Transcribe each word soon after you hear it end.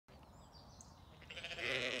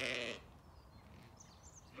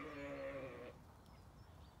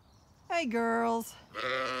Hey girls,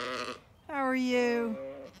 how are you?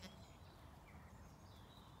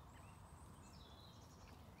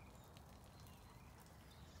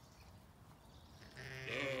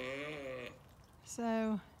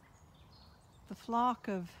 So the flock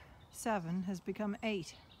of 7 has become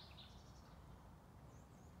 8.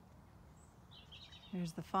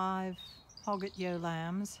 There's the 5 Hogget ewe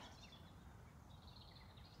lambs,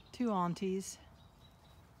 2 Aunties,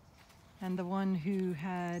 and the one who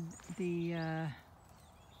had the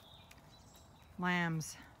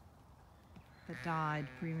lambs that died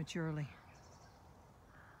prematurely.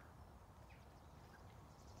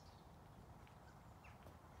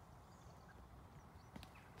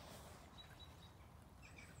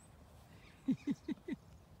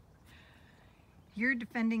 You're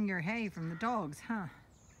defending your hay from the dogs, huh?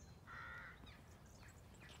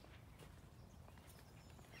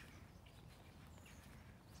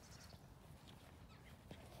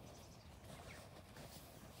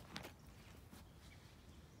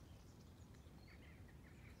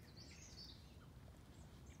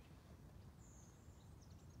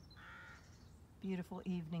 Beautiful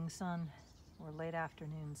evening sun, or late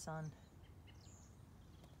afternoon sun.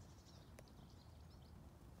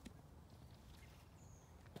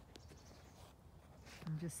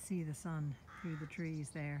 And just see the sun through the trees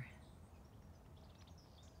there.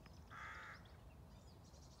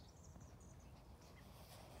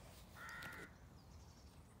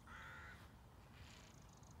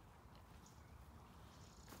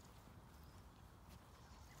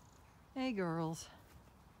 Hey girls.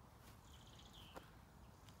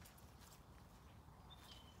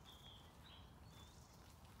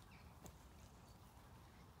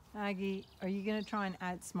 Aggie, are you going to try and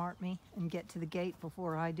outsmart me and get to the gate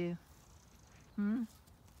before I do?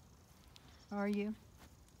 Are you?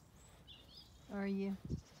 Are you?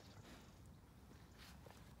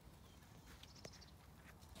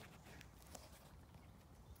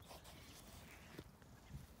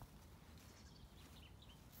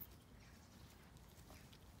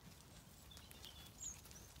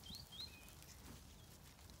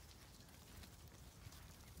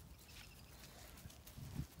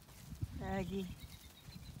 Aggie,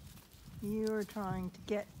 you are trying to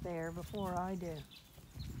get there before I do.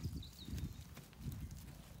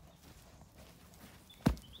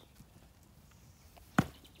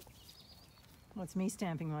 What's me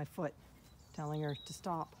stamping my foot, telling her to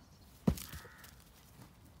stop? It's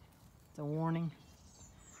a warning.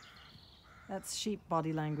 That's sheep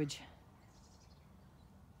body language.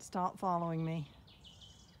 Stop following me.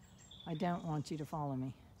 I don't want you to follow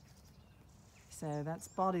me. So that's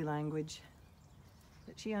body language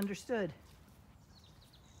that she understood.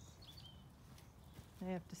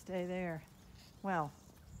 They have to stay there. Well,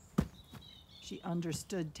 she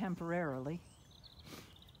understood temporarily.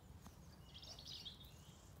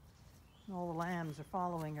 All the lambs are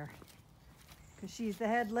following her because she's the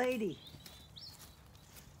head lady.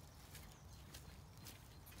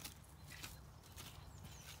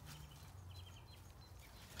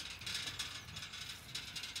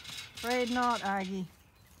 Afraid not, Aggie.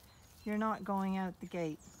 You're not going out the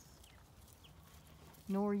gate.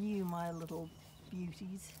 Nor you, my little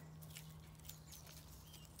beauties.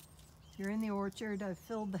 You're in the orchard. I've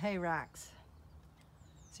filled the hay racks.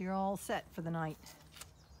 So you're all set for the night.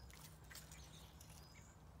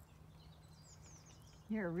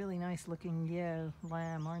 You're a really nice looking ewe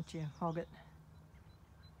lamb, aren't you, Hogget?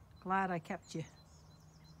 Glad I kept you.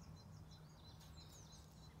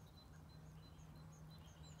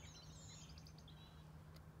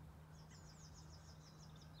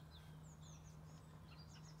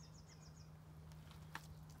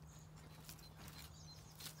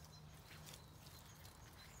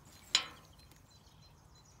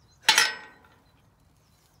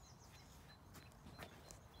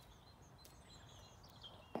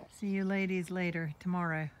 See you ladies later,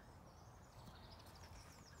 tomorrow.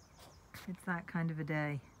 It's that kind of a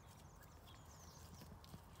day.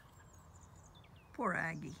 Poor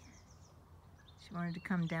Aggie. She wanted to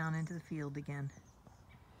come down into the field again.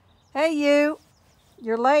 Hey you!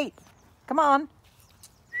 You're late. Come on.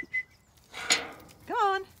 Come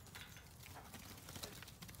on.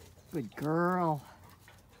 Good girl.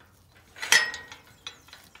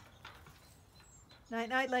 Night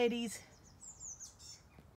night, ladies.